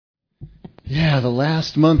Yeah, the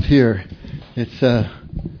last month here. It's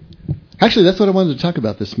actually that's what I wanted to talk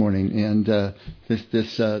about this morning, and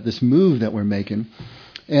this move that we're making.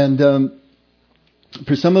 And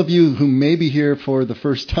for some of you who may be here for the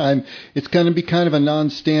first time, it's going to be kind of a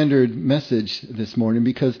non-standard message this morning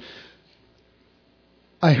because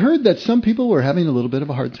I heard that some people were having a little bit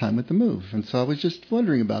of a hard time with the move. And so I was just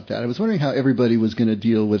wondering about that. I was wondering how everybody was going to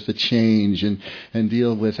deal with the change and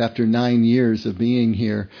deal with, after 9 years of being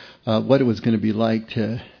here, what it was going to be like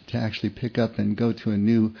to actually pick up and go to a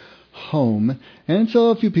new home. And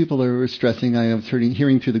so a few people were stressing. I was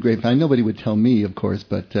hearing through the grapevine. Nobody would tell me, of course,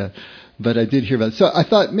 but I did hear about it. So I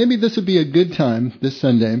thought maybe this would be a good time this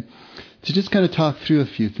Sunday to just kind of talk through a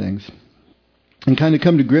few things and kind of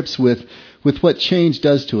come to grips with what change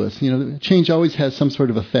does to us. You know, change always has some sort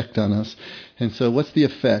of effect on us. And so what's the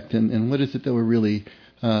effect, and what is it that we're really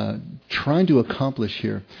trying to accomplish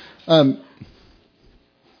here?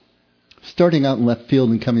 Starting out in left field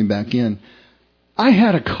and coming back in, I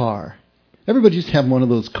had a car. Everybody just have one of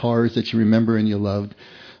those cars that you remember and you loved.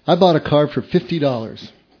 I bought a car for $50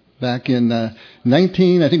 back in I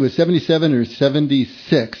think it was 77 or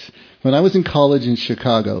 76. When I was in college in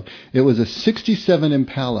Chicago. It was a 67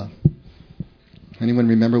 Impala. Anyone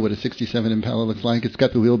remember what a 67 Impala looks like? It's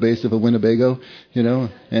got the wheelbase of a Winnebago,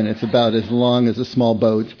 and it's about as long as a small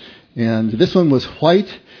boat. And this one was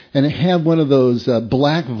white, and it had one of those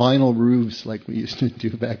black vinyl roofs like we used to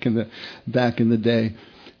do back in the day.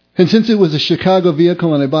 And since it was a Chicago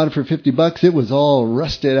vehicle and I bought it for $50, it was all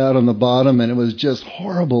rusted out on the bottom, and it was just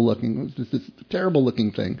horrible looking. It was just this terrible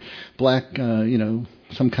looking thing. Black,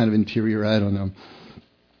 some kind of interior, I don't know.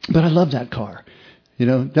 But I love that car.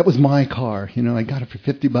 That was my car. I got it for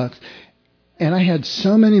 $50, and I had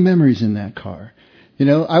so many memories in that car.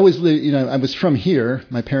 I was from here.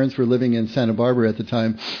 My parents were living in Santa Barbara at the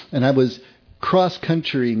time, and I was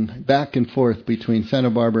cross-countrying back and forth between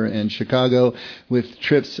Santa Barbara and Chicago with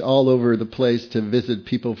trips all over the place to visit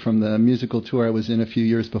people from the musical tour I was in a few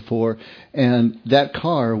years before. And that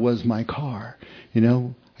car was my car.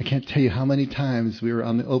 I can't tell you how many times we were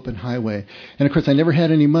on the open highway. And of course, I never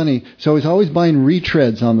had any money, so I was always buying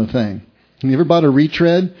retreads on the thing. Have you ever bought a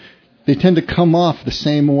retread? They tend to come off the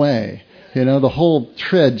same way. The whole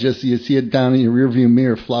tread, you see it down in your rearview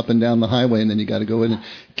mirror flopping down the highway, and then you got to go in and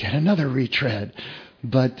get another retread.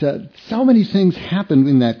 But so many things happened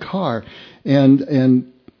in that car,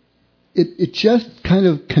 and it just kind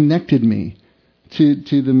of connected me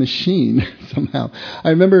to the machine somehow.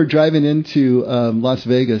 I remember driving into Las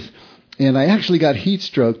Vegas, and I actually got heat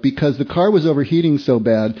stroke because the car was overheating so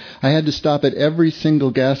bad. I had to stop at every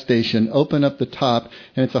single gas station, open up the top,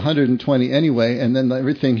 and it's 120 anyway, and then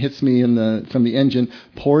everything hits me from the engine,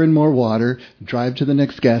 pour in more water, drive to the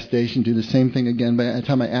next gas station, do the same thing again. By the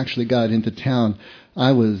time I actually got into town,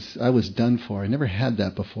 I was done for. I never had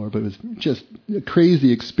that before, but it was just a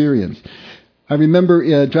crazy experience. I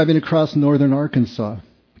remember driving across northern Arkansas.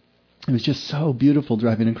 It was just so beautiful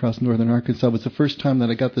driving across northern Arkansas. It was the first time that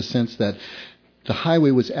I got the sense that the highway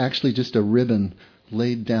was actually just a ribbon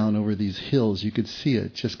laid down over these hills. You could see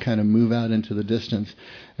it just kind of move out into the distance.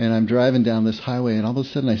 And I'm driving down this highway, and all of a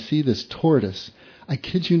sudden I see this tortoise. I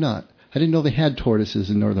kid you not. I didn't know they had tortoises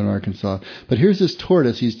in northern Arkansas. But here's this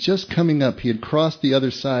tortoise. He's just coming up. He had crossed the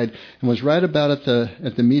other side and was right about at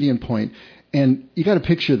the median point. And you got to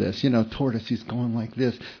picture this, tortoise, he's going like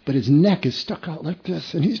this, but his neck is stuck out like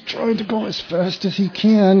this, and he's trying to go as fast as he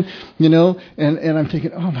can, and I'm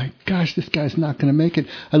thinking, oh my gosh, this guy's not going to make it.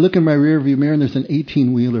 I look in my rearview mirror, and there's an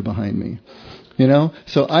 18-wheeler behind me,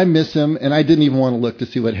 so I miss him, and I didn't even want to look to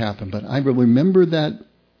see what happened, but I remember that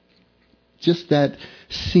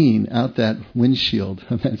scene out that windshield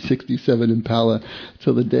of that 67 Impala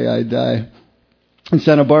till the day I die. In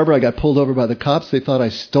Santa Barbara, I got pulled over by the cops. They thought I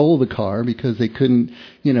stole the car because they couldn't,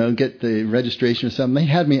 get the registration or something. They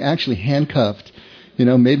had me actually handcuffed,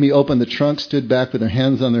 made me open the trunk, stood back with their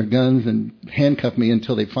hands on their guns, and handcuffed me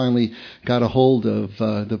until they finally got a hold of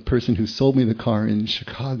the person who sold me the car in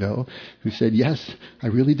Chicago, who said, yes, I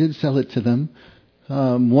really did sell it to them.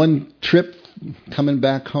 One trip coming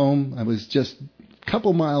back home, I was just a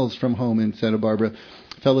couple miles from home in Santa Barbara,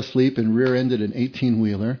 fell asleep and rear-ended an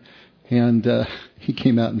 18-wheeler. And he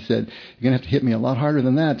came out and said, you're going to have to hit me a lot harder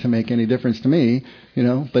than that to make any difference to me,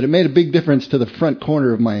 But it made a big difference to the front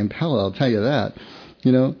corner of my Impala, I'll tell you that.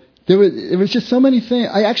 There was just so many things.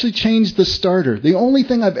 I actually changed the starter. The only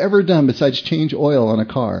thing I've ever done besides change oil on a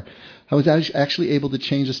car, I was actually able to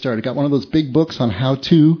change the starter. I got one of those big books on how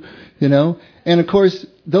to, And, of course,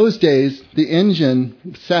 those days, the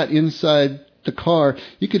engine sat inside the car.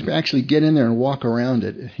 You could actually get in there and walk around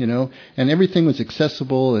it, and everything was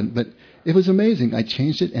accessible. But It was amazing. I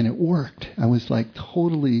changed it and it worked. I was like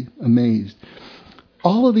totally amazed.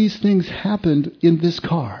 All of these things happened in this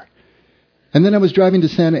car. And then I was driving to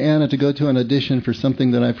Santa Ana to go to an audition for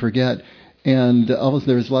something that I forget. And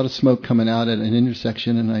there was a lot of smoke coming out at an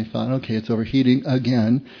intersection. And I thought, okay, it's overheating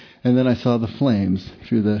again. And then I saw the flames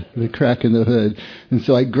through the crack in the hood. And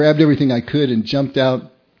so I grabbed everything I could and jumped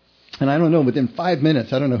out. And I don't know, within 5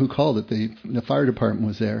 minutes, I don't know who called it, the fire department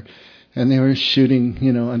was there. And they were shooting,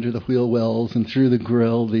 under the wheel wells and through the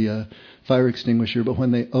grill, the fire extinguisher. But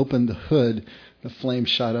when they opened the hood, the flame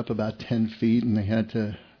shot up about 10 feet, and they had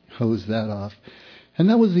to hose that off. And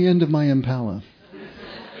that was the end of my Impala.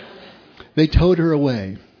 They towed her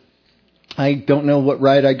away. I don't know what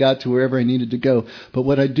ride I got to wherever I needed to go, but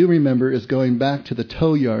what I do remember is going back to the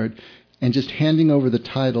tow yard and just handing over the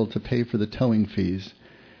title to pay for the towing fees.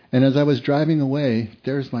 And as I was driving away,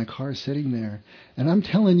 there's my car sitting there. And I'm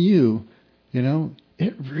telling you,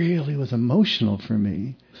 it really was emotional for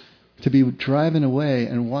me to be driving away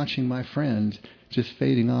and watching my friend just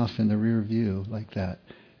fading off in the rear view like that.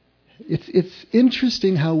 It's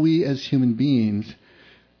interesting how we as human beings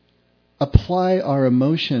apply our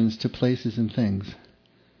emotions to places and things.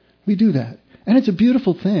 We do that. And it's a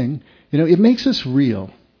beautiful thing. It makes us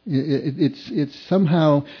real. It's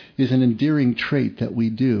somehow is an endearing trait that we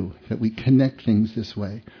do, that we connect things this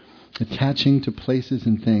way, attaching to places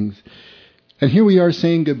and things. And here we are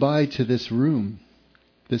saying goodbye to this room,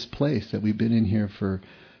 this place that we've been in here for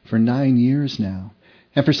 9 years now.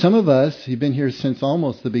 And for some of us, you've been here since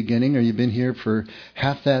almost the beginning, or you've been here for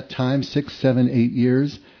half that time, 6, 7, 8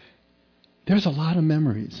 years. There's a lot of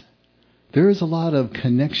memories. There is a lot of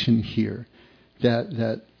connection here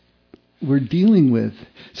that we're dealing with.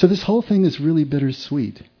 So this whole thing is really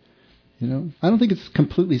bittersweet. I don't think it's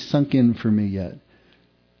completely sunk in for me yet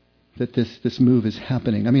that this move is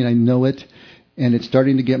happening. I mean, I know it, and it's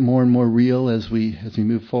starting to get more and more real as we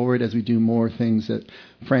move forward, as we do more things that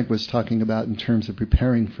Frank was talking about in terms of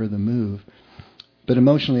preparing for the move. But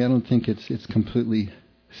emotionally, I don't think it's completely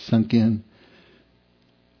sunk in.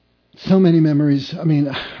 So many memories. I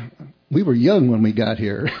mean, we were young when we got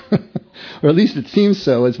here. Or at least it seems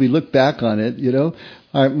so as we look back on it,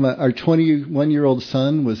 Our 21-year-old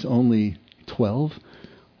son was only 12.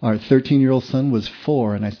 Our 13-year-old son was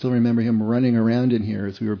 4, and I still remember him running around in here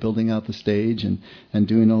as we were building out the stage and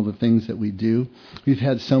doing all the things that we do. We've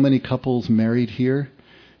had so many couples married here.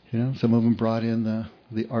 Some of them brought in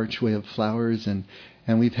the archway of flowers, and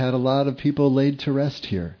we've had a lot of people laid to rest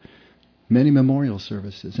here. Many memorial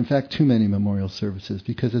services. In fact, too many memorial services,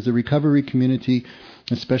 because as a recovery community,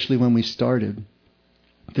 especially when we started,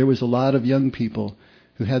 there was a lot of young people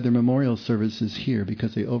who had their memorial services here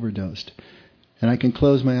because they overdosed. And I can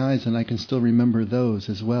close my eyes and I can still remember those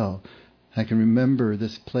as well. I can remember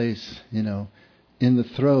this place, in the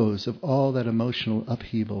throes of all that emotional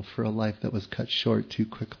upheaval for a life that was cut short too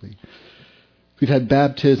quickly. We've had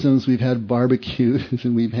baptisms, we've had barbecues,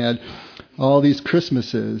 and we've had all these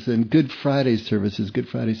Christmases and Good Friday services. Good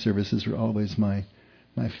Friday services were always my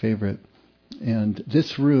favorite. And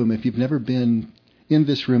this room, if you've never been in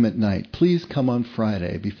this room at night, please come on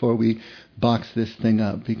Friday before we box this thing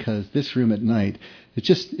up, because this room at night, it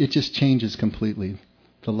just changes completely.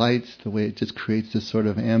 The lights, the way it just creates this sort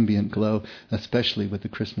of ambient glow, especially with the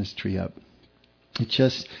Christmas tree up. It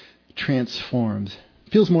just transforms.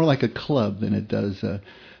 Feels more like a club than it does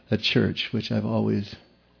a church, which I've always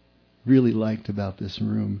really liked about this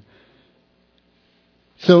room.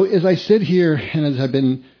 So as I sit here and as I've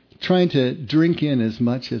been trying to drink in as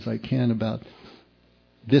much as I can about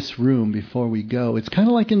this room before we go, it's kind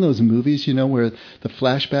of like in those movies, where the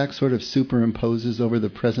flashback sort of superimposes over the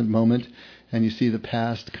present moment and you see the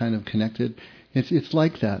past kind of connected. It's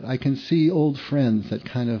like that. I can see old friends that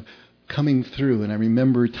kind of coming through, and I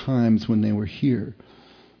remember times when they were here.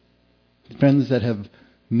 Friends that have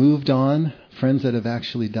moved on, friends that have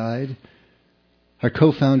actually died. Our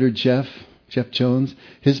co-founder, Jeff Jones,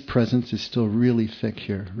 his presence is still really thick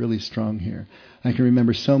here, really strong here. I can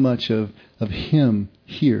remember so much of him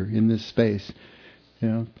here in this space.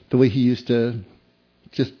 The way he used to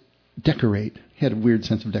just decorate. He had a weird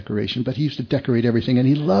sense of decoration, but he used to decorate everything, and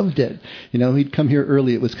he loved it. He'd come here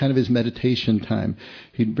early. It was kind of his meditation time.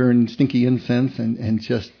 He'd burn stinky incense and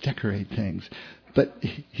just decorate things. But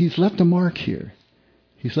he's left a mark here.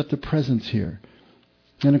 He's left a presence here.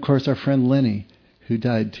 And of course, our friend Lenny, who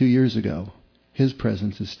died 2 years ago, his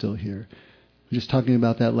presence is still here. We were just talking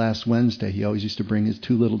about that last Wednesday. He always used to bring his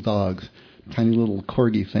 2 little dogs, tiny little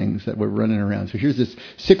corgi things that were running around. So here's this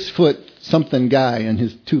 6-foot-something guy and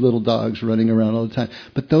his 2 little dogs running around all the time.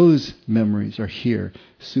 But those memories are here,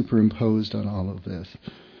 superimposed on all of this.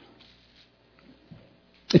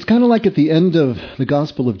 It's kind of like at the end of the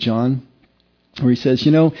Gospel of John, where he says,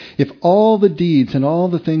 if all the deeds and all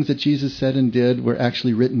the things that Jesus said and did were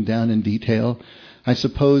actually written down in detail, I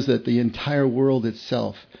suppose that the entire world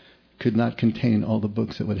itself could not contain all the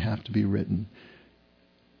books that would have to be written.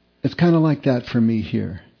 It's kind of like that for me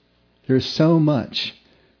here. There's so much,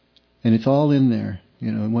 and it's all in there,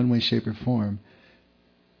 in one way, shape, or form.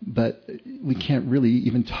 But we can't really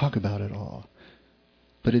even talk about it all.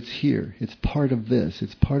 But it's here. It's part of this.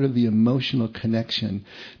 It's part of the emotional connection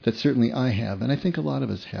that certainly I have, and I think a lot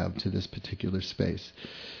of us have, to this particular space.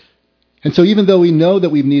 And so even though we know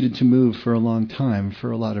that we've needed to move for a long time,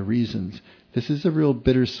 for a lot of reasons, this is a real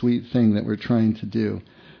bittersweet thing that we're trying to do.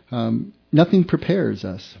 Nothing prepares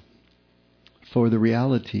us for the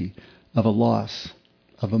reality of a loss,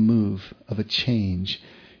 of a move, of a change.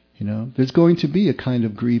 There's going to be a kind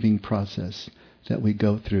of grieving process that we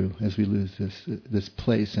go through as we lose this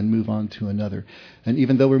place and move on to another. And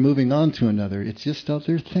even though we're moving on to another, it's just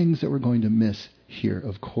there are things that we're going to miss here,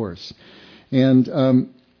 of course. And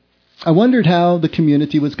I wondered how the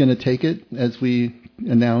community was going to take it as we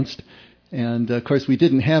announced. And of course, we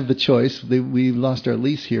didn't have the choice. We lost our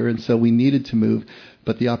lease here, and so we needed to move.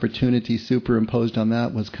 But the opportunity superimposed on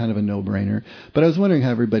that was kind of a no-brainer. But I was wondering how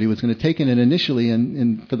everybody was going to take it. And initially,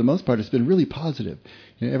 and for the most part, it's been really positive.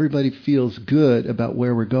 Everybody feels good about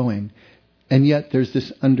where we're going. And yet there's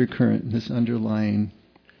this undercurrent, this underlying,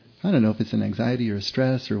 I don't know if it's an anxiety or a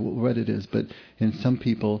stress or what it is, but in some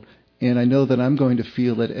people, and I know that I'm going to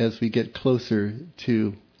feel it as we get closer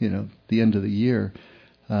to, the end of the year,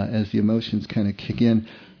 as the emotions kind of kick in.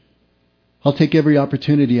 I'll take every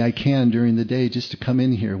opportunity I can during the day just to come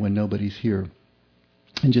in here when nobody's here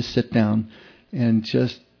and just sit down and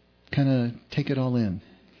just kind of take it all in.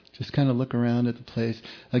 Just kind of look around at the place.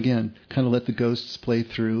 Again, kind of let the ghosts play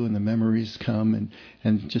through and the memories come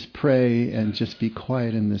and just pray and just be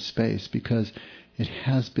quiet in this space, because it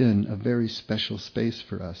has been a very special space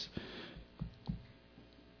for us.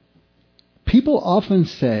 People often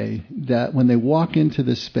say that when they walk into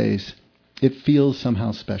this space, it feels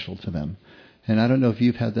somehow special to them. And I don't know if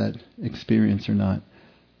you've had that experience or not.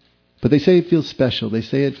 But they say it feels special. They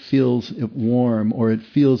say it feels warm, or it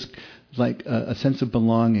feels like a sense of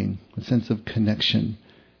belonging, a sense of connection,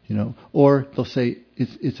 Or they'll say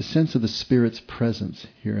it's a sense of the Spirit's presence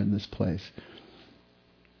here in this place.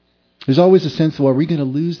 There's always a sense of, are we going to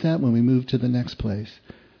lose that when we move to the next place?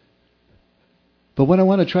 But what I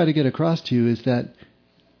want to try to get across to you is that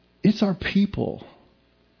it's our people.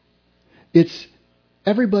 It's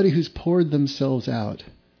everybody who's poured themselves out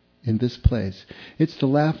in this place. It's the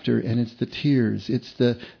laughter and it's the tears. It's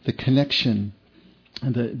the connection,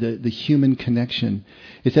 the human connection.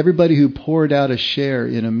 It's everybody who poured out a share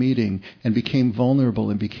in a meeting and became vulnerable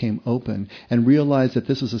and became open and realized that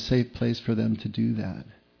this was a safe place for them to do that.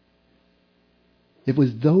 It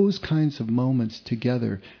was those kinds of moments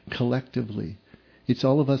together, collectively. It's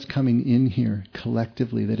all of us coming in here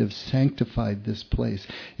collectively that have sanctified this place.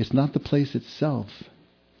 It's not the place itself.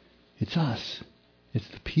 It's us. It's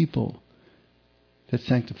the people that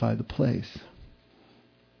sanctify the place.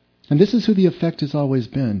 And this is who the effect has always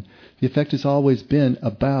been. The effect has always been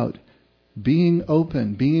about being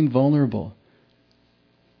open, being vulnerable.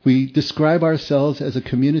 We describe ourselves as a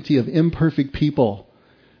community of imperfect people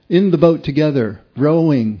in the boat together,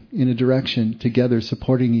 rowing in a direction together,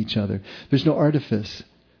 supporting each other. There's no artifice.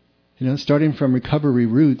 Starting from recovery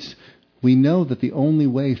roots, we know that the only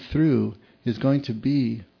way through is going to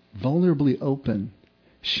be vulnerably open,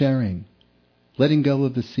 sharing, letting go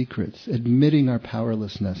of the secrets, admitting our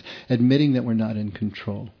powerlessness, admitting that we're not in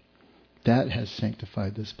control. That has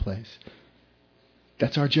sanctified this place.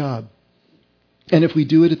 That's our job. And if we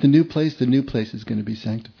do it at the new place is going to be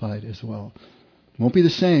sanctified as well. It won't be the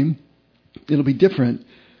same. It'll be different,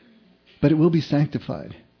 but it will be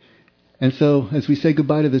sanctified. And so as we say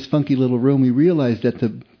goodbye to this funky little room, we realize that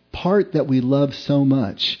the part that we love so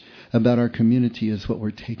much about our community is what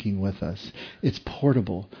we're taking with us. It's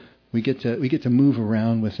portable. We get to move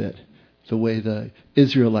around with it the way the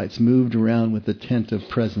Israelites moved around with the tent of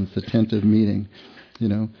presence, the tent of meeting,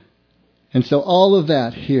 And so all of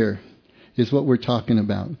that here is what we're talking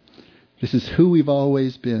about. This is who we've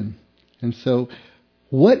always been. And so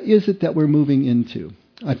what is it that we're moving into?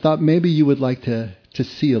 I thought maybe you would like to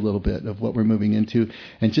see a little bit of what we're moving into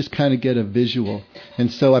and just kind of get a visual.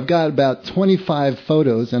 And so I've got about 25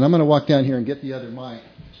 photos, and I'm going to walk down here and get the other mic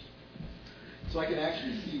so I can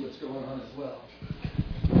actually see what's going on as well.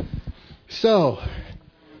 So,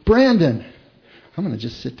 Brandon. I'm going to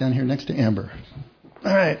just sit down here next to Amber.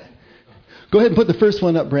 All right. Go ahead and put the first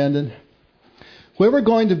one up, Brandon. Where we're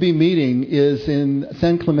going to be meeting is in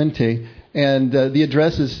San Clemente, And the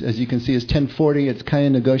address is, as you can see, is 1040. It's Calle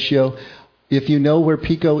Negocio. If you know where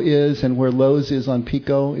Pico is and where Lowe's is on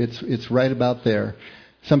Pico, it's right about there.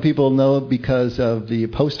 Some people know because of the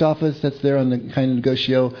post office that's there on the Calle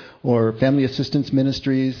Negocio, or Family Assistance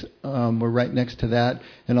Ministries. We're right next to that,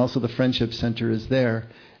 and also the Friendship Center is there.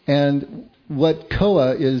 And what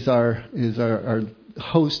COA is our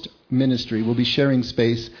host ministry. We'll be sharing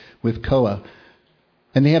space with COA.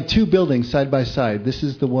 And they have two buildings side by side. This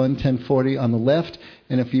is the one, 1040 on the left,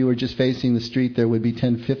 and if you were just facing the street, there would be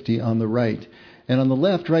 1050 on the right. And on the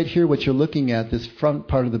left, right here, what you're looking at, this front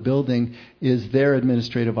part of the building, is their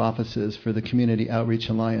administrative offices for the Community Outreach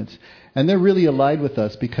Alliance. And they're really allied with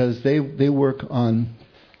us because they work on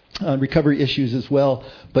recovery issues as well,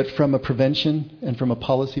 but from a prevention and from a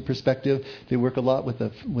policy perspective. They work a lot with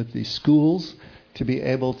the schools to be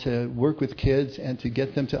able to work with kids and to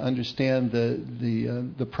get them to understand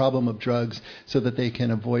the problem of drugs so that they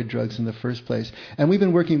can avoid drugs in the first place. And we've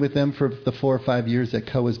been working with them for the 4 or 5 years that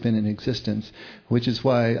COA has been in existence, which is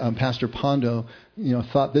why Pastor Pondo,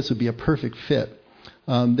 thought this would be a perfect fit.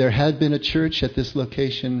 There had been a church at this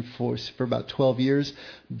location for about 12 years,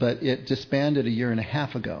 but it disbanded a year and a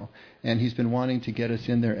half ago. And he's been wanting to get us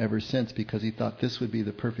in there ever since because he thought this would be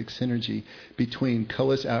the perfect synergy between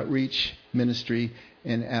COA's outreach ministry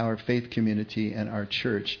and our faith community and our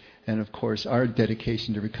church. And, of course, our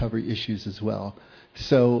dedication to recovery issues as well.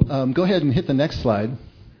 So go ahead and hit the next slide.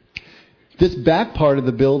 This back part of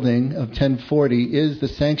the building of 1040 is the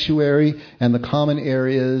sanctuary and the common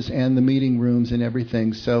areas and the meeting rooms and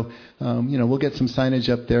everything. So, we'll get some signage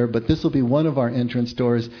up there, but this will be one of our entrance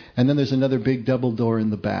doors. And then there's another big double door in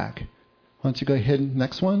the back. Why don't you go ahead,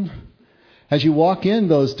 next one? As you walk in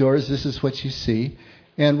those doors, this is what you see.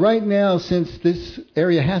 And right now, since this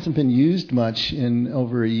area hasn't been used much in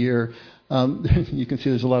over a year, you can see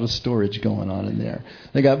there's a lot of storage going on in there.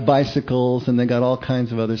 They got bicycles and they got all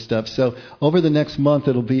kinds of other stuff. So over the next month,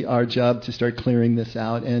 it'll be our job to start clearing this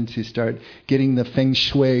out and to start getting the feng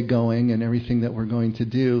shui going and everything that we're going to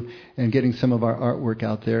do and getting some of our artwork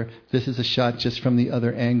out there. This is a shot just from the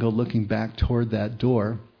other angle looking back toward that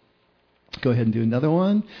door. Go ahead and do another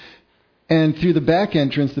one. And through the back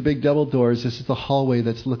entrance, the big double doors, this is the hallway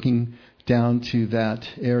that's looking down to that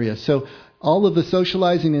area. So all of the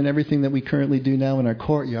socializing and everything that we currently do now in our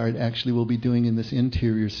courtyard actually we'll be doing in this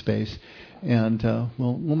interior space. And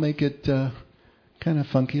we'll make it kind of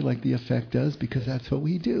funky like the effect does because that's what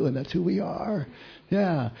we do and that's who we are.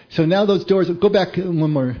 Yeah. So now those doors, go back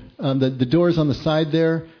one more. The doors on the side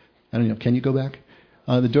there, I don't know, can you go back?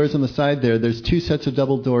 The doors on the side there's two sets of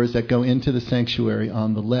double doors that go into the sanctuary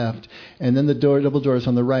on the left. And then the double doors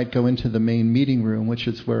on the right go into the main meeting room, which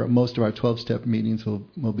is where most of our 12-step meetings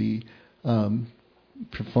will be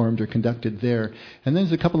performed or conducted there. And then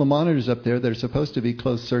there's a couple of monitors up there that are supposed to be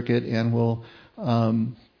closed circuit and will,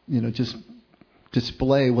 just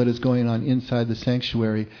display what is going on inside the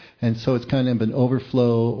sanctuary. And so it's kind of an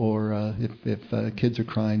overflow, or if kids are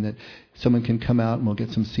crying, that someone can come out and we'll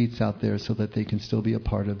get some seats out there so that they can still be a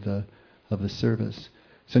part of the service.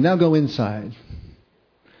 So now go inside.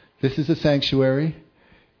 This is a sanctuary,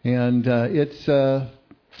 and it's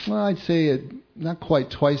I'd say not quite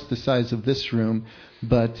twice the size of this room,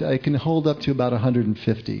 but it can hold up to about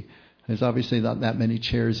 150. There's obviously not that many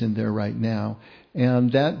chairs in there right now.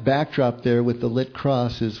 And that backdrop there with the lit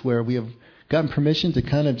cross is where we have gotten permission to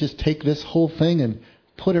kind of just take this whole thing and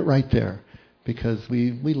put it right there, because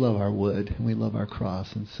we love our wood and we love our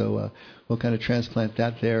cross. And so we'll kind of transplant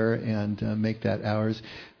that there and make that ours.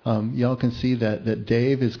 Y'all can see that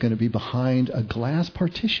Dave is going to be behind a glass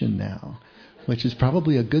partition now, which is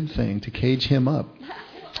probably a good thing to cage him up.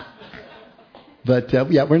 But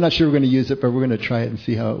we're not sure we're going to use it, but we're going to try it and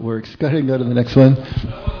see how it works. Go ahead and go to the next one.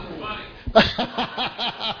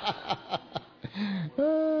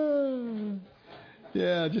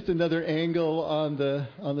 Yeah, just another angle on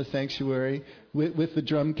the sanctuary with the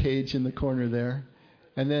drum cage in the corner there.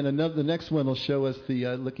 And then the next one will show us the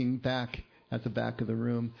looking back at the back of the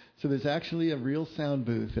room. So there's actually a real sound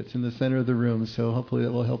booth that's in the center of the room. So hopefully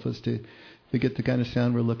that will help us to get the kind of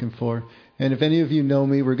sound we're looking for. And if any of you know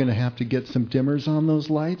me, we're going to have to get some dimmers on those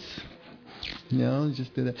lights.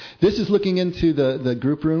 Just do that. This is looking into the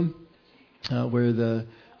group room where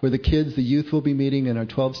the kids, the youth will be meeting in our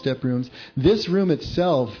 12-step rooms. This room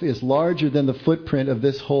itself is larger than the footprint of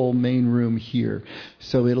this whole main room here.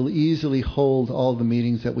 So it'll easily hold all the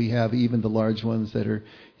meetings that we have, even the large ones that are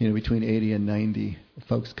between 80 and 90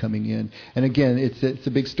 folks coming in. And again, it's a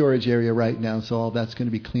big storage area right now, so all that's going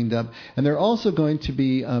to be cleaned up. And they're also going to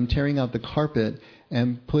be tearing out the carpet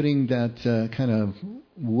and putting that kind of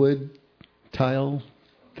wood tile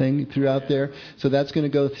thing throughout there. So that's going to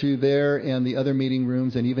go through there and the other meeting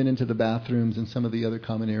rooms and even into the bathrooms and some of the other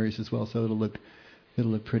common areas as well. So it'll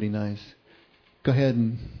look pretty nice. Go ahead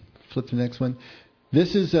and flip to the next one.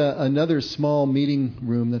 This is another small meeting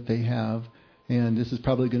room that they have, and this is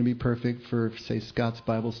probably going to be perfect for, say, Scott's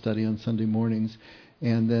Bible study on Sunday mornings.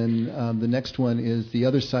 And then the next one is the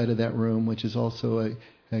other side of that room, which is also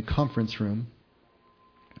a conference room.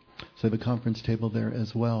 So they have a conference table there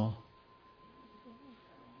as well.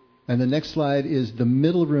 And the next slide is the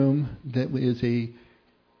middle room that is a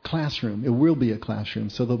classroom. It will be a classroom.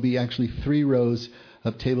 So there'll be actually 3 rows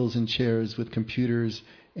of tables and chairs with computers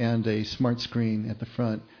and a smart screen at the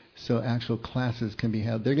front. So actual classes can be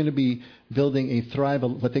held. They're going to be building a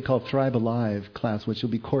what they call Thrive Alive class, which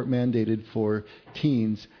will be court mandated for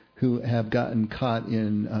teens who have gotten caught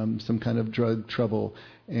in some kind of drug trouble.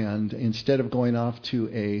 And instead of going off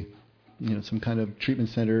to some kind of treatment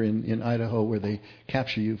center in Idaho where they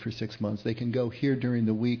capture you for 6 months, they can go here during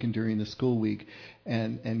the week and during the school week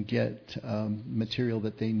and get material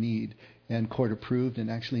that they need and court approved. And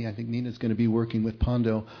actually, I think Nina's going to be working with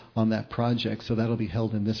Pondo on that project, so that'll be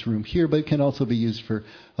held in this room here, but it can also be used for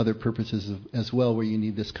other purposes as well where you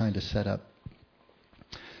need this kind of setup.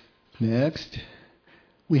 Next,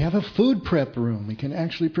 we have a food prep room. We can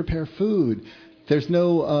actually prepare food. There's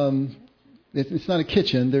no it's not a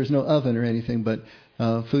kitchen, there's no oven or anything, but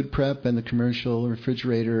food prep and the commercial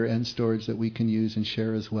refrigerator and storage that we can use and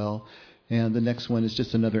share as well. And the next one is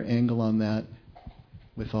just another angle on that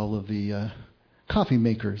with all of the coffee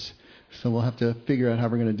makers. So we'll have to figure out how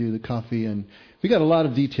we're going to do the coffee. And we got a lot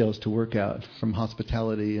of details to work out from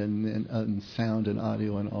hospitality and sound and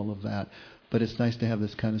audio and all of that. But it's nice to have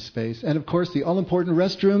this kind of space. And, of course, the all-important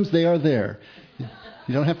restrooms, they are there.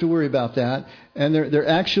 You don't have to worry about that. And they're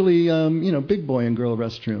actually, big boy and girl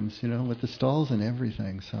restrooms, with the stalls and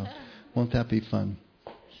everything. So won't that be fun?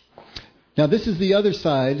 Now, this is the other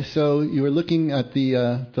side. So you are looking at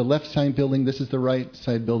the left side building. This is the right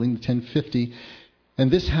side building, the 1050.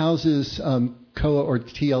 And this houses COA or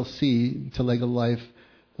TLC, Talega Life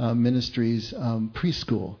Ministries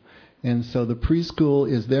preschool. And so the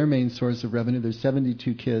preschool is their main source of revenue. There's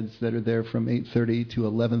 72 kids that are there from 8:30 to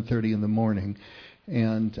 11:30 in the morning.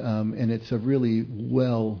 And it's a really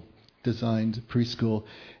well-designed preschool.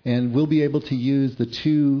 And we'll be able to use the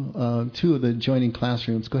two of the adjoining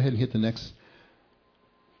classrooms. Go ahead and hit the next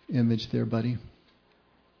image there, buddy.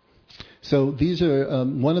 So these are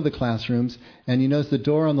one of the classrooms, and you notice the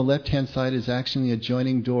door on the left-hand side is actually the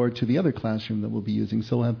adjoining door to the other classroom that we'll be using.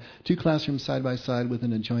 So we'll have 2 classrooms side by side with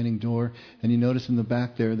an adjoining door, and you notice in the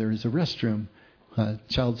back there is a restroom,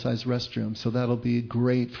 child-sized restroom. So that'll be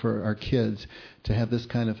great for our kids to have this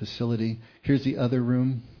kind of facility. Here's the other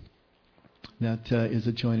room that is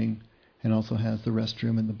adjoining and also has the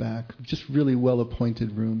restroom in the back. Just really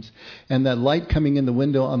well-appointed rooms. And that light coming in the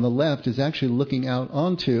window on the left is actually looking out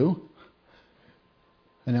onto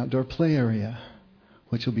an outdoor play area,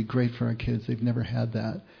 which will be great for our kids. They've never had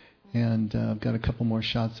that. And I've got a couple more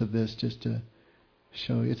shots of this just to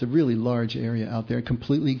show you. It's a really large area out there,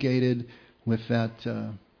 completely gated with that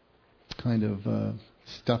kind of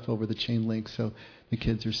stuff over the chain link, so the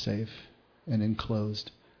kids are safe and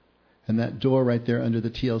enclosed. And that door right there under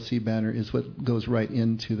the TLC banner is what goes right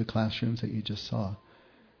into the classrooms that you just saw.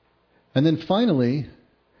 And then finally,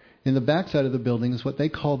 in the backside of the building is what they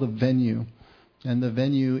call the venue. And the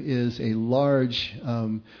venue is a large,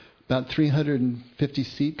 about 350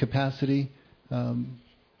 seat capacity,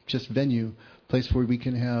 just venue, place where we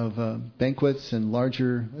can have banquets and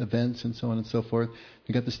larger events and so on and so forth.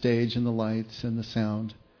 We got the stage and the lights and the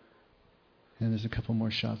sound. And there's a couple more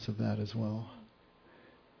shots of that as well.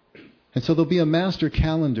 And so there'll be a master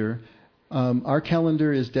calendar. Our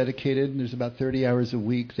calendar is dedicated, and there's about 30 hours a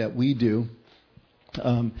week that we do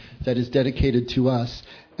that is dedicated to us.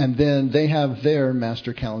 And then they have their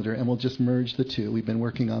master calendar, and we'll just merge the two. We've been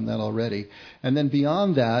working on that already. And then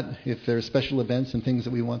beyond that, if there are special events and things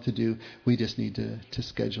that we want to do, we just need to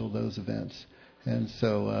schedule those events. And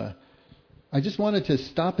so I just wanted to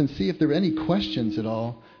stop and see if there were any questions at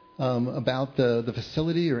all about the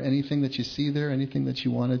facility or anything that you see there, anything that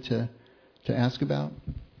you wanted to ask about.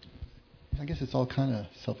 I guess it's all kind of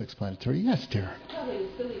self-explanatory. Yes, dear. Probably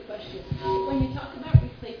a silly question. When you talk about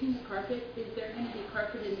replacing the carpet, is there going to be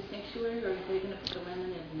carpet in the sanctuary, or are they going to put the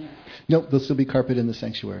laminate in there? Nope, there'll still be carpet in the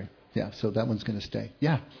sanctuary. Yeah, so that one's going to stay.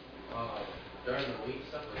 Yeah. During the week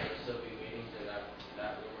stuff, will there still be meetings in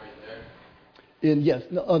that room right there? Yes,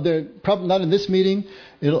 no, they're probably not in this meeting.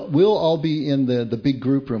 We'll all be in the big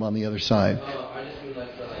group room on the other side. I just mean like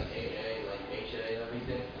AA, like HA and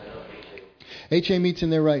everything. I know HA. HA meets in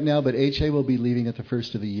there right now, but HA will be leaving at the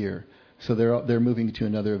first of the year. So they're moving to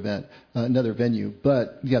another venue.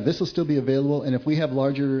 But yeah, this will still be available. And if we have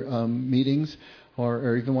larger meetings,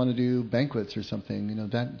 or even want to do banquets or something,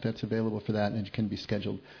 that's available for that, and it can be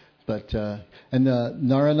scheduled. But and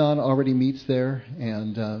Naranan already meets there,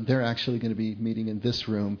 and they're actually going to be meeting in this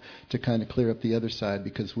room to kind of clear up the other side,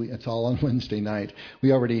 because it's all on Wednesday night.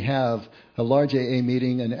 We already have a large AA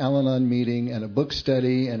meeting, an Al-Anon meeting, and a book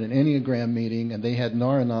study, and an Enneagram meeting, and they had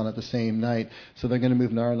Naranan at the same night, so they're going to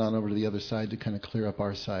move Naranan over to the other side to kind of clear up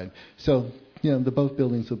our side. So the both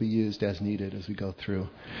buildings will be used as needed as we go through.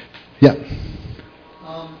 Yeah.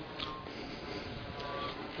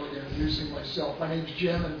 Introducing myself. My name's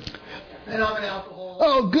Jim, and I'm an alcoholic.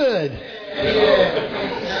 Oh, good.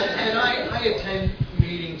 And I attend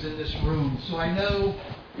meetings in this room, so I know,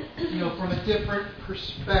 from a different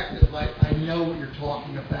perspective, I know what you're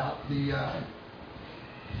talking about. The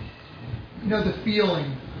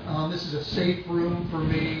feeling. This is a safe room for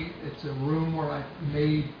me. It's a room where I've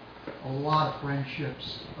made a lot of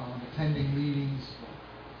friendships, attending meetings.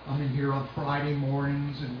 I'm in here on Friday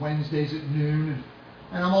mornings and Wednesdays at noon,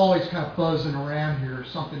 and I'm always kind of buzzing around here,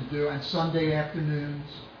 something to do, and Sunday afternoons.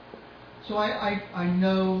 So I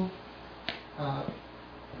know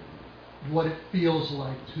what it feels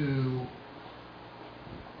like to,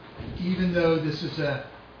 even though this is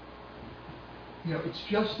it's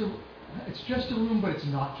just a room, but it's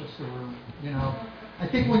not just a room. I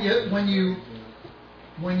think when you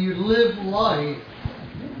live life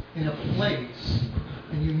in a place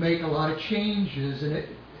and you make a lot of changes, and it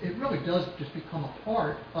really does just become a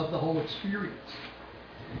part of the whole experience.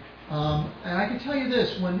 And I can tell you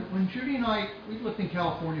this, when Judy and I, we've lived in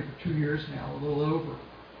California for 2 years now, a little over,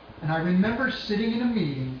 and I remember sitting in a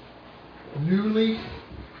meeting, newly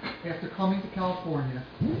after coming to California,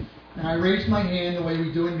 and I raised my hand the way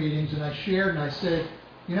we do in meetings, and I shared, and I said,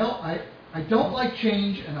 I don't like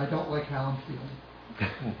change, and I don't like how I'm feeling.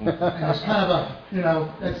 And it's kind of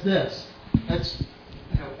that's this. That's,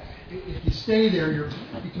 if you stay there, you're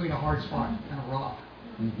between a hard spot and a rock.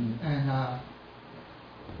 Mm-hmm. And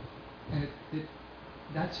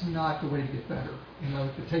that's not the way to get better.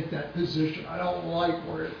 To take that position. I don't like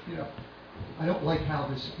where it, I don't like how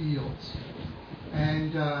this feels.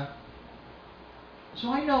 And so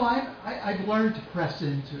I know I've learned to press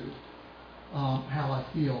into how I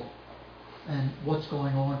feel and what's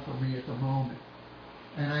going on for me at the moment.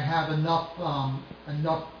 And I have enough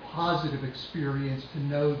positive experience to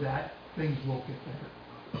know that things will get better,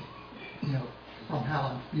 from how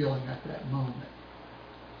I'm feeling at that moment.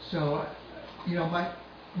 So,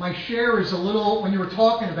 my share is a little, when you were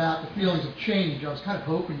talking about the feelings of change, I was kind of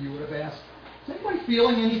hoping you would have asked, is anybody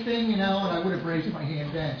feeling anything, and I would have raised my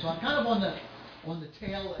hand then. So I'm kind of on the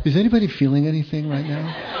tail end. Is anybody feeling anything right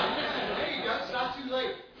now? There you go, it's not too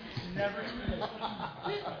late. It's never too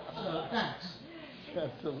late. So, thanks.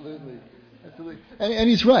 Absolutely. And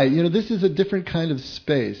he's right. This is a different kind of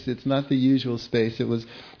space. It's not the usual space. It was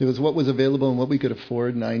what was available and what we could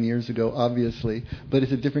afford 9 years ago, obviously. But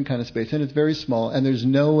it's a different kind of space, and it's very small. And there's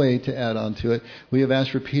no way to add on to it. We have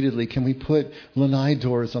asked repeatedly, can we put lanai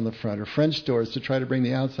doors on the front or French doors to try to bring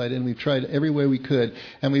the outside in? We've tried every way we could,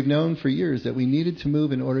 and we've known for years that we needed to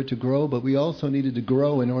move in order to grow, but we also needed to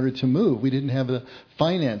grow in order to move. We didn't have the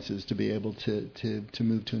finances to be able to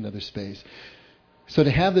move to another space. So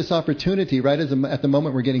to have this opportunity, right at the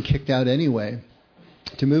moment we're getting kicked out anyway,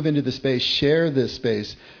 to move into the space, share this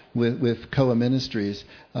space with Koa Ministries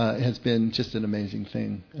has been just an amazing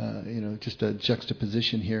thing. Just a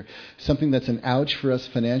juxtaposition here. Something that's an ouch for us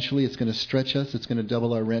financially. It's going to stretch us. It's going to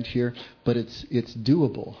double our rent here. But it's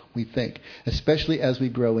doable, we think, especially as we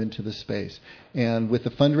grow into the space. And with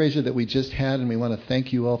the fundraiser that we just had, and we want to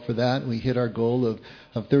thank you all for that, we hit our goal of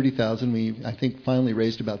 $30,000. We, I think, finally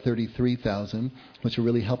raised about $33,000, which will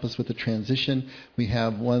really help us with the transition. We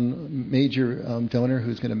have one major donor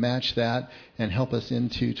who's going to match that and help us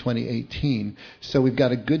into 2018. So we've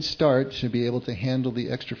got a good start to be able to handle the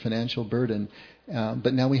extra financial burden.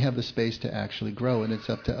 But now we have the space to actually grow, and it's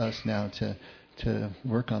up to us now to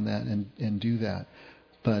work on that and do that.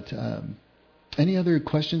 But any other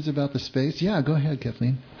questions about the space? Yeah, go ahead,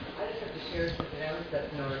 Kathleen. I just have to share something. I was up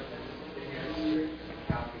north in the Ministry of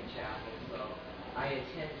Calvary Chapel, so I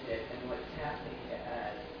attended it, and what's happening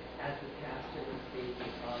as the pastor was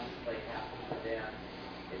speaking, honestly happened to them.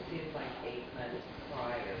 It seems like 8 months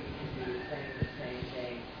prior, because he was saying the same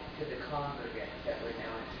thing to the congregants that were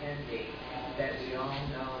now attending, that we all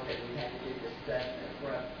know that we had to do this sudden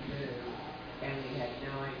abrupt move, and we had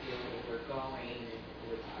no idea where we were going.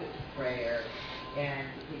 It was put to prayer, and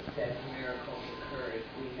he said miracles occurred.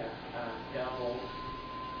 We have double,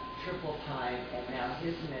 triple time, and now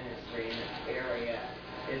his ministry in this area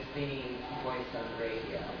is being voiced on the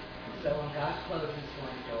radio. So when God closes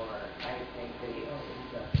one door, I think that He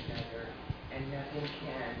opens up another, and we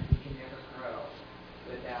can never grow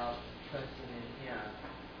without trusting in Him.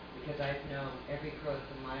 Because I've known every growth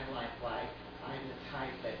in my life, like I'm the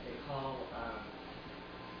type that they call,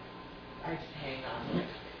 I just hang on like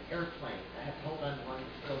airplane. I have to hold on to one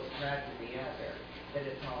so drag to the other. That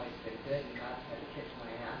it's always been good, and God's had to kick my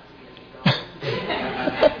ass to get me going.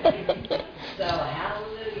 So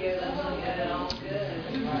hallelujah, all good.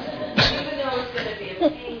 Even though it's going to be a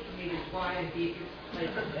pain for me to try and be like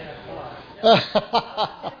in a car.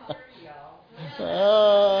 That's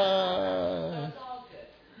all good.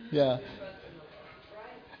 Yeah.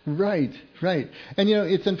 Right. And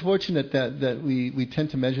it's unfortunate that we tend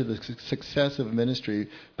to measure the success of a ministry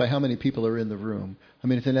by how many people are in the room. I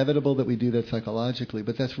mean, it's inevitable that we do that psychologically,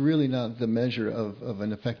 but that's really not the measure of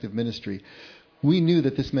an effective ministry. We knew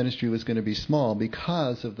that this ministry was going to be small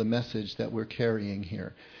because of the message that we're carrying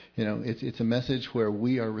here. It's a message where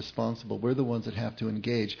we are responsible. We're the ones that have to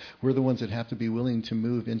engage. We're the ones that have to be willing to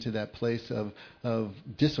move into that place of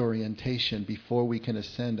disorientation before we can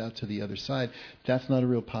ascend out to the other side. That's not a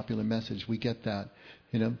real popular message. We get that.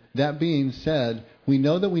 That being said, we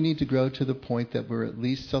know that we need to grow to the point that we're at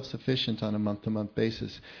least self-sufficient on a month-to-month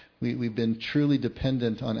basis. We've been truly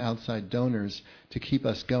dependent on outside donors to keep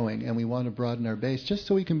us going, and we want to broaden our base just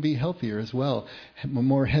so we can be healthier as well. A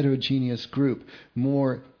more heterogeneous group,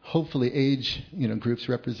 more hopefully age groups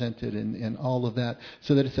represented and all of that,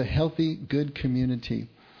 so that it's a healthy, good community.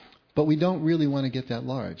 But we don't really want to get that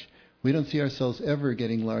large. We don't see ourselves ever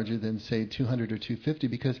getting larger than, say, 200 or 250,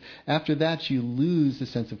 because after that you lose the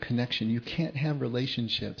sense of connection. You can't have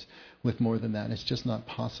relationships with more than that. It's just not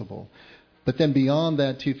possible. But then beyond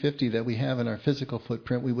that 250 that we have in our physical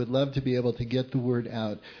footprint, we would love to be able to get the word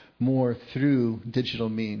out more through digital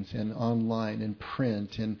means and online and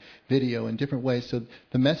print and video in different ways. So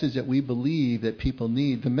the message that we believe that people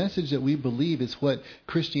need, the message that we believe is what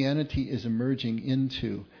Christianity is emerging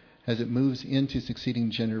into as it moves into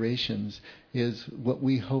succeeding generations, is what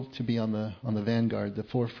we hope to be on the vanguard, the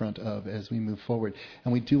forefront of as we move forward.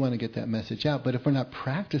 And we do want to get that message out. But if we're not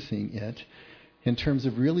practicing it in terms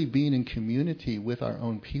of really being in community with our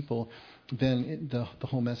own people, then the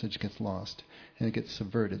whole message gets lost and it gets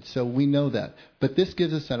subverted. So we know that. But this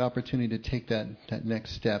gives us that opportunity to take that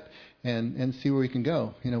next step and see where we can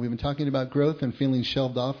go. We've been talking about growth and feeling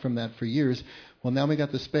shelved off from that for years. Well, now we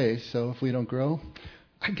got the space, so if we don't grow,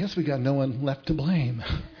 I guess we got no one left to blame.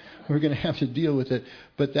 We're going to have to deal with it.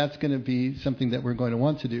 But that's going to be something that we're going to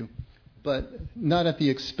want to do. But not at the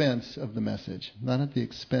expense of the message, not at the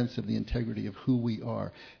expense of the integrity of who we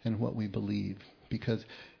are and what we believe. Because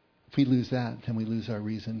if we lose that, then we lose our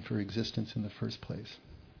reason for existence in the first place.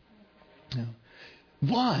 Yeah.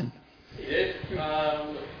 Vaughn!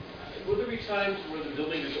 Will there be times where the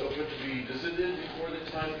building is open to be visited before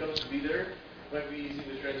the time comes to be there? It might be easy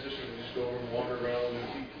to transition and just go over and wander around and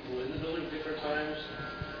see people in the building at different times.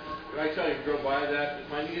 And I tell you, drove by that,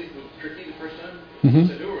 finding it was tricky the first time.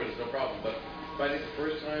 Mm-hmm. I knew it was no problem, but finding it the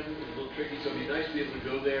first time was a little tricky. So it'd be nice to be able to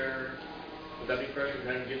go there without any pressure,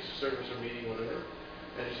 kind of get to service or meeting, whatever,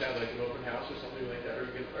 and just have like an open house or something like that. Or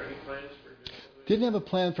any plans for doing something? Didn't have a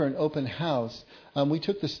plan for an open house. We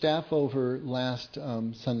took the staff over last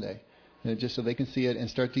Sunday. Just so they can see it and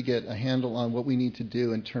start to get a handle on what we need to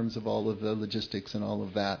do in terms of all of the logistics and all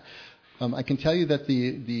of that. I can tell you that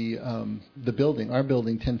the building, our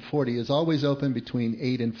building, 1040, is always open between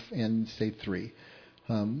 8 and say 3,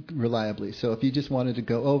 reliably. So if you just wanted to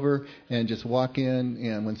go over and just walk in,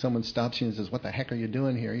 and when someone stops you and says, "What the heck are you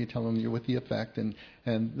doing here?" you tell them you're with the effect, and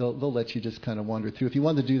they'll let you just kind of wander through. If you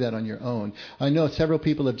want to do that on your own, I know several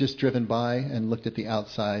people have just driven by and looked at the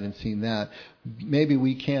outside and seen that. Maybe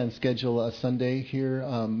we can schedule a Sunday here,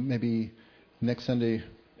 maybe next Sunday.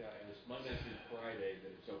 Yeah, and it's Monday through Friday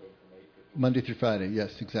that it's open from 8 to 4. Monday through Friday,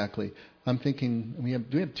 yes, exactly. I'm thinking,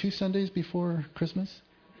 do we have 2 Sundays before Christmas?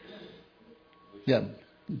 Yeah,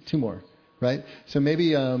 2 more, right? So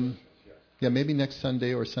maybe, maybe next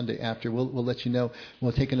Sunday or Sunday after, we'll let you know.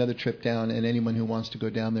 We'll take another trip down, and anyone who wants to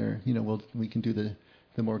go down there, we can do the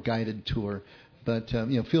more guided tour. But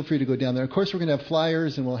feel free to go down there. Of course, we're going to have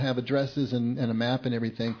flyers, and we'll have addresses and a map and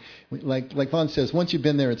everything. Like Vaughn says, once you've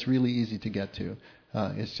been there, it's really easy to get to.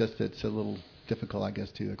 It's just that it's a little difficult, I guess,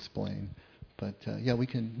 to explain. But we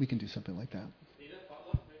can do something like that.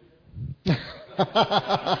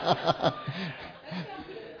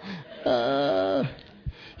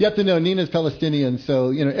 You have to know, Nina's Palestinian, so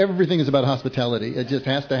everything is about hospitality. It just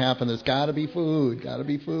has to happen. There's got to be food. Got to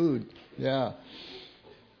be food. Yeah.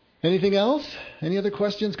 Anything else? Any other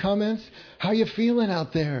questions, comments? How you feeling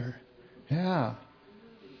out there? Yeah.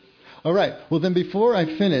 All right. Well, then before I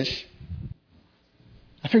finish,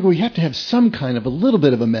 I figure we have to have some kind of a little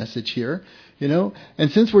bit of a message here, you know.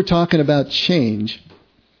 And since we're talking about change,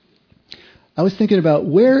 I was thinking about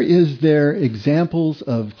where is there examples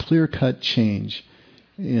of clear-cut change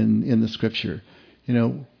in the Scripture? You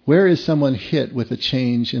know, where is someone hit with a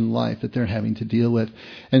change in life that they're having to deal with?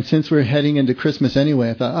 And since we're heading into Christmas anyway,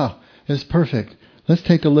 I thought, it's perfect. Let's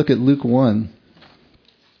take a look at Luke 1.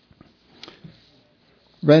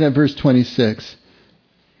 Right at verse 26.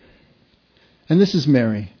 And this is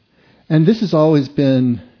Mary. And this has always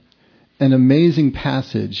been an amazing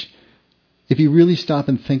passage if you really stop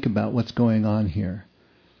and think about what's going on here.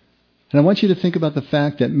 And I want you to think about the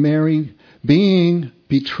fact that Mary, being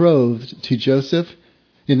betrothed to Joseph,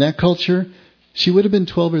 in that culture, she would have been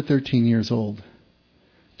 12 or 13 years old.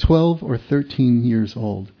 12 or 13 years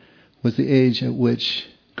old was the age at which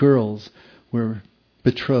girls were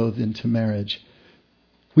betrothed into marriage.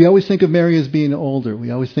 We always think of Mary as being older. We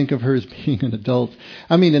always think of her as being an adult.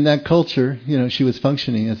 I mean, in that culture, you know, she was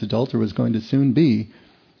functioning as adult or was going to soon be.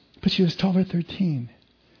 But she was 12 or 13.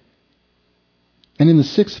 And in the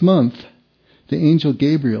 6th month, the angel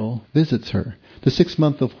Gabriel visits her. The 6th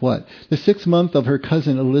month of what? The 6th month of her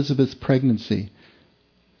cousin Elizabeth's pregnancy.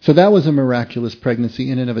 So that was a miraculous pregnancy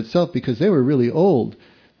in and of itself because they were really old,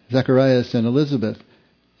 Zacharias and Elizabeth.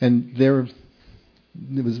 And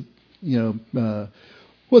it was,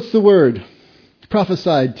 what's the word?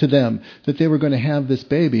 Prophesied to them that they were going to have this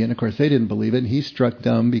baby. And of course they didn't believe it. And he struck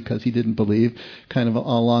dumb because he didn't believe, kind of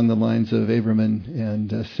along the lines of Abram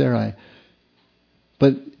and Sarai.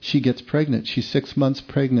 But she gets pregnant. She's 6 months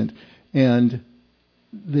pregnant. And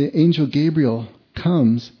the angel Gabriel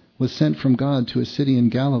was sent from God to a city in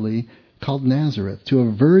Galilee called Nazareth, to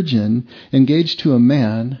a virgin engaged to a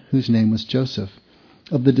man whose name was Joseph,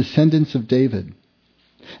 of the descendants of David.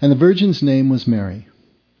 And the virgin's name was Mary.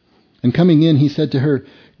 And coming in, he said to her,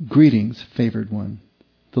 "Greetings, favored one.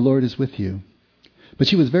 The Lord is with you." But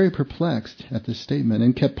she was very perplexed at this statement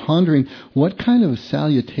and kept pondering what kind of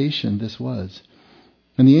salutation this was.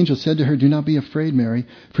 And the angel said to her, "Do not be afraid, Mary,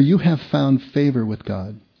 for you have found favor with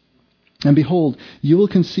God. And behold, you will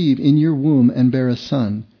conceive in your womb and bear a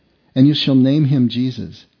son, and you shall name him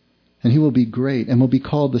Jesus. And he will be great and will be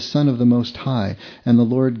called the Son of the Most High. And the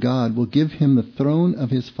Lord God will give him the throne of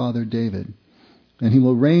his father David. And he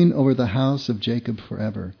will reign over the house of Jacob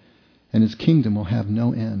forever. And his kingdom will have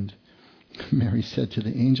no end." Mary said to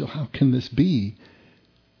the angel, "How can this be,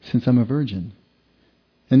 since I'm a virgin?"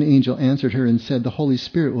 And the angel answered her and said, "The Holy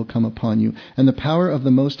Spirit will come upon you, and the power of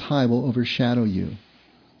the Most High will overshadow you.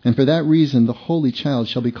 And for that reason the Holy Child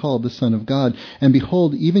shall be called the Son of God. And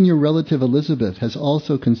behold, even your relative Elizabeth has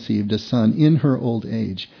also conceived a son in her old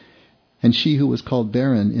age. And she who was called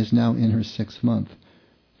barren is now in her 6th month.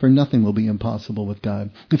 For nothing will be impossible with God."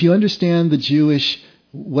 If you understand the Jewish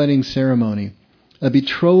wedding ceremony, a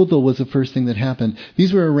betrothal was the first thing that happened.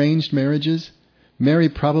 These were arranged marriages. Mary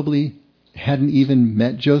probably hadn't even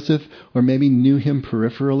met Joseph, or maybe knew him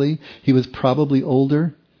peripherally. He was probably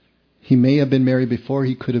older. He may have been married before.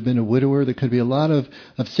 He could have been a widower. There could be a lot of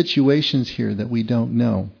situations here that we don't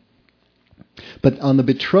know. But on the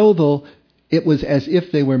betrothal, it was as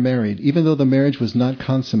if they were married, even though the marriage was not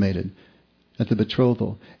consummated at the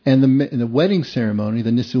betrothal. And the wedding ceremony,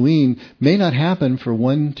 the nisuin, may not happen for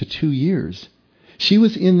 1 to 2 years. She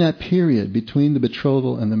was in that period between the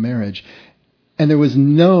betrothal and the marriage. And there was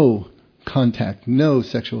no contact, no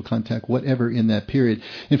sexual contact whatever in that period.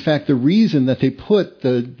 In fact, the reason that they put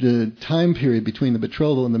the time period between the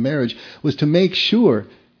betrothal and the marriage was to make sure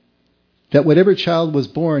that whatever child was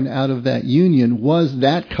born out of that union was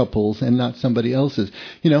that couple's and not somebody else's.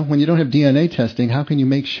 You know, when you don't have DNA testing, how can you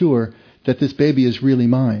make sure that this baby is really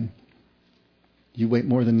mine? You wait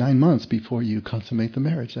more than 9 months before you consummate the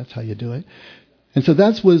marriage. That's how you do it. And so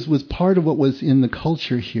that was part of what was in the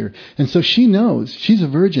culture here. And so she knows, she's a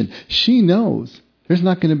virgin, she knows there's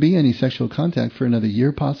not going to be any sexual contact for another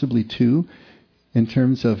year, possibly 2, in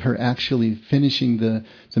terms of her actually finishing the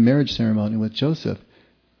marriage ceremony with Joseph.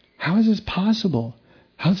 How is this possible?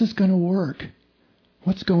 How's this going to work?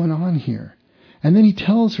 What's going on here? And then he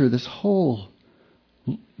tells her this whole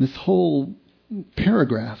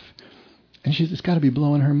paragraph. And it's got to be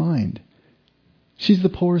blowing her mind. She's the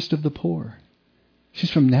poorest of the poor. She's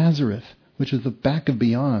from Nazareth, which is the back of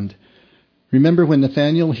beyond. Remember when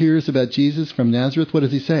Nathanael hears about Jesus from Nazareth, what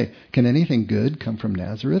does he say? Can anything good come from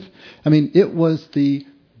Nazareth? I mean, it was the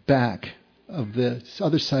back of the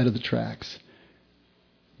other side of the tracks.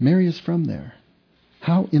 Mary is from there.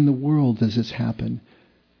 How in the world does this happen?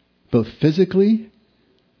 Both physically,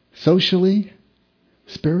 socially,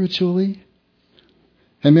 spiritually.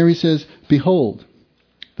 And Mary says, "Behold,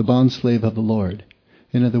 the bondslave of the Lord.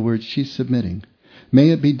 In other words, she's submitting. May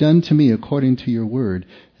it be done to me according to your word.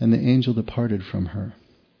 And the angel departed from her.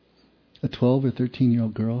 A 12 or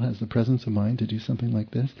 13-year-old girl has the presence of mind to do something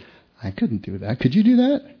like this? I couldn't do that. Could you do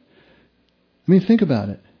that? I mean, think about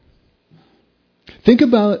it. Think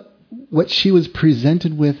about what she was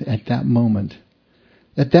presented with at that moment.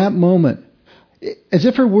 At that moment, as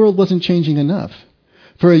if her world wasn't changing enough.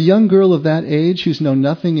 For a young girl of that age who's known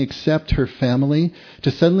nothing except her family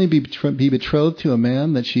to suddenly be betrothed to a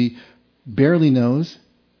man that she barely knows,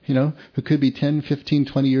 who could be 10, 15,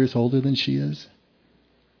 20 years older than she is,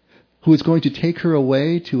 who is going to take her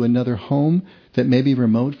away to another home that may be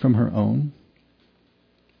remote from her own.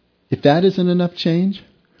 If that isn't enough change,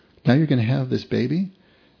 now you're going to have this baby,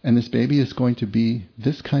 and this baby is going to be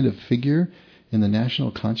this kind of figure in the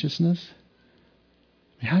national consciousness.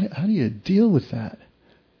 How do you deal with that?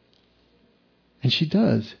 And she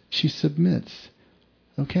does. She submits.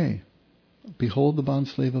 Okay, behold the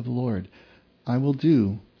bondslave of the Lord. I will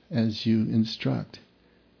do as you instruct.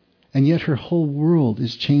 And yet her whole world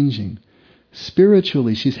is changing.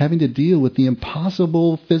 Spiritually, she's having to deal with the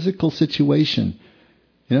impossible physical situation.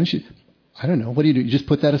 I don't know, what do? You just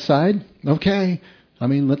put that aside? Okay,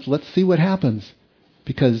 let's see what happens.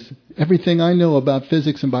 Because everything I know about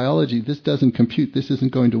physics and biology, this doesn't compute, this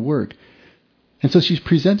isn't going to work. And so she's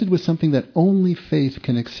presented with something that only faith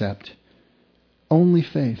can accept. Only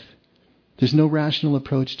faith. There's no rational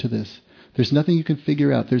approach to this. There's nothing you can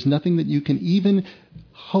figure out. There's nothing that you can even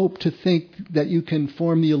hope to think that you can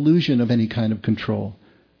form the illusion of any kind of control.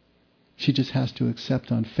 She just has to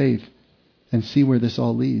accept on faith and see where this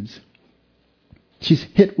all leads. She's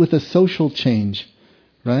hit with a social change,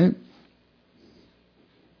 right?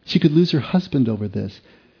 She could lose her husband over this.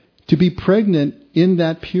 To be pregnant in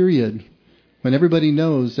that period, when everybody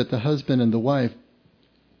knows that the husband and the wife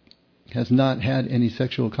has not had any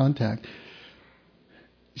sexual contact,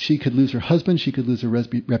 she could lose her husband, she could lose her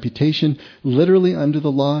reputation. Literally, under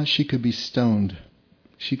the law, she could be stoned.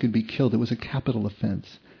 She could be killed. It was a capital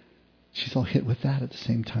offense. She's all hit with that at the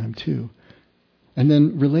same time, too. And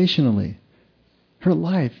then relationally, her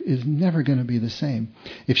life is never going to be the same.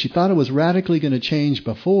 If she thought it was radically going to change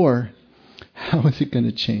before, how is it going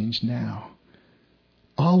to change now?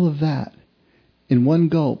 All of that in one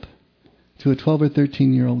gulp to a 12 or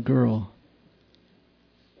 13-year-old girl.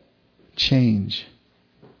 Change.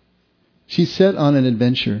 She's set on an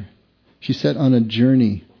adventure. She's set on a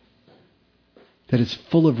journey that is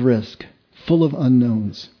full of risk, full of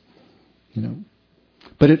unknowns.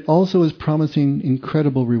 But it also is promising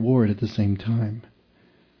incredible reward at the same time.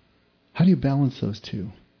 How do you balance those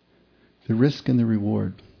two? The risk and the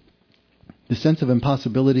reward. The sense of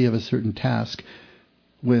impossibility of a certain task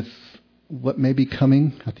with what may be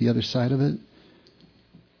coming at the other side of it.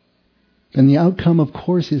 And the outcome, of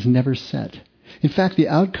course, is never set. In fact, the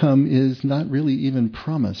outcome is not really even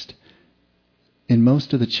promised in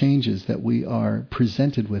most of the changes that we are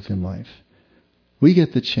presented with in life. We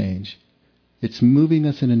get the change. It's moving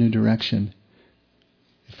us in a new direction.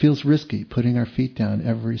 It feels risky putting our feet down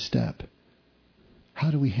every step.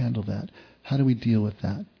 How do we handle that? How do we deal with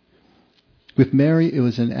that? With Mary, it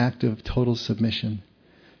was an act of total submission.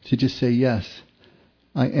 To just say, yes,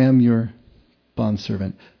 I am your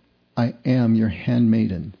bondservant. I am your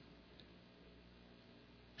handmaiden.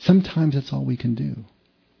 Sometimes that's all we can do.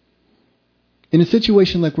 In a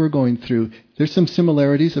situation like we're going through, there's some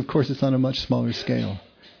similarities. Of course, it's on a much smaller scale.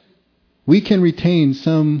 We can retain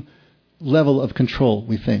some level of control,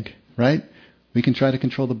 we think, right? We can try to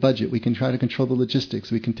control the budget. We can try to control the logistics.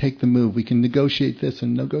 We can take the move. We can negotiate this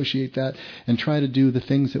and negotiate that and try to do the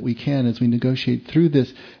things that we can as we negotiate through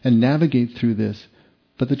this and navigate through this.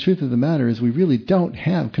 But the truth of the matter is we really don't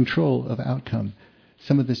have control of outcome.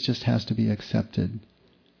 Some of this just has to be accepted.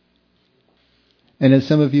 And as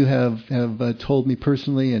some of you have told me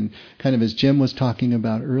personally, and kind of as Jim was talking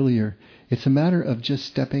about earlier, it's a matter of just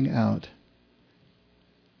stepping out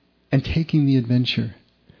and taking the adventure.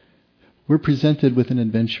 We're presented with an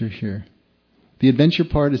adventure here. The adventure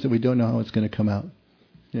part is that we don't know how it's going to come out.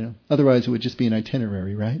 Otherwise it would just be an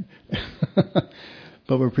itinerary, right?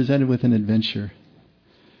 But we're presented with an adventure.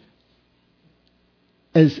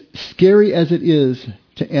 As scary as it is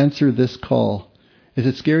to answer this call,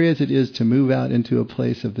 as scary as it is to move out into a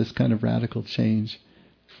place of this kind of radical change,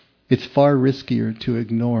 it's far riskier to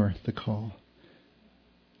ignore the call.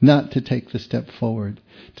 Not to take the step forward.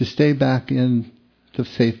 To stay back in the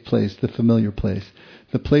safe place, the familiar place.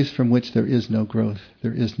 The place from which there is no growth.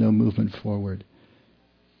 There is no movement forward.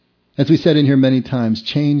 As we said in here many times,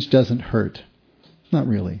 change doesn't hurt. Not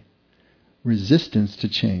really. Resistance to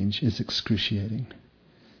change is excruciating.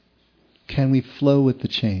 Can we flow with the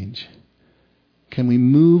change? Can we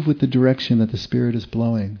move with the direction that the Spirit is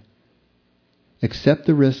blowing? Accept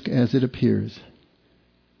the risk as it appears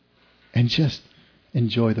and just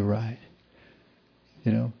enjoy the ride.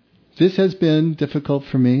 This has been difficult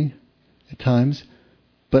for me at times,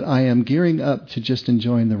 but I am gearing up to just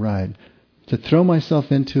enjoying the ride, to throw myself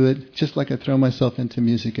into it just like I throw myself into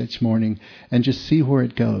music each morning and just see where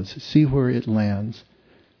it goes, see where it lands.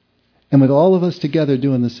 And with all of us together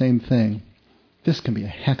doing the same thing, this can be a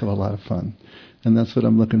heck of a lot of fun. And that's what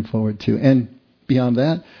I'm looking forward to. And beyond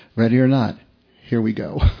that, ready or not, here we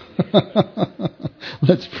go.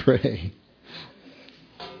 Let's pray.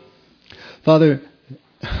 Father,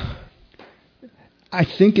 I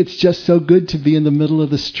think it's just so good to be in the middle of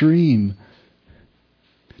the stream,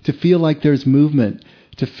 to feel like there's movement,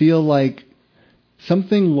 to feel like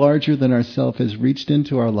something larger than ourselves has reached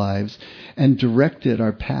into our lives and directed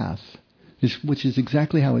our path, which is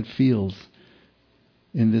exactly how it feels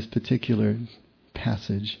in this particular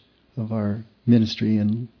passage of our ministry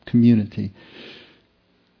and community.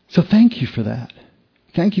 So thank you for that.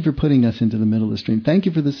 Thank you for putting us into the middle of the stream. Thank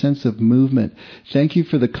you for the sense of movement. Thank you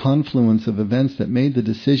for the confluence of events that made the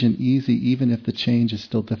decision easy, even if the change is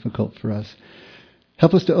still difficult for us.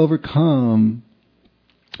 Help us to overcome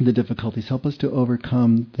the difficulties. Help us to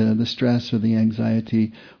overcome the stress or the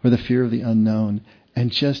anxiety or the fear of the unknown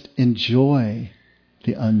and just enjoy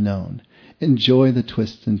the unknown. Enjoy the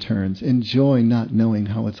twists and turns. Enjoy not knowing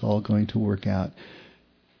how it's all going to work out.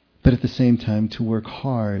 But at the same time, to work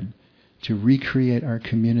hard to recreate our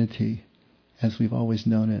community as we've always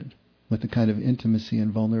known it, with the kind of intimacy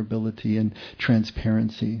and vulnerability and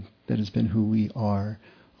transparency that has been who we are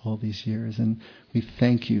all these years. And we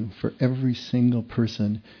thank you for every single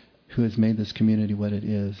person who has made this community what it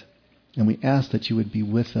is. And we ask that you would be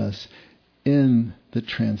with us in the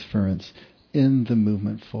transference, in the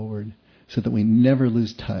movement forward, so that we never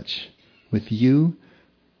lose touch with you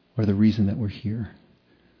or the reason that we're here.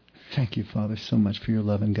 Thank you, Father, so much for your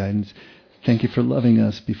love and guidance. Thank you for loving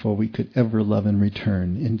us before we could ever love in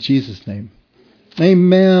return. In Jesus' name,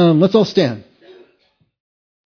 amen. Let's all stand.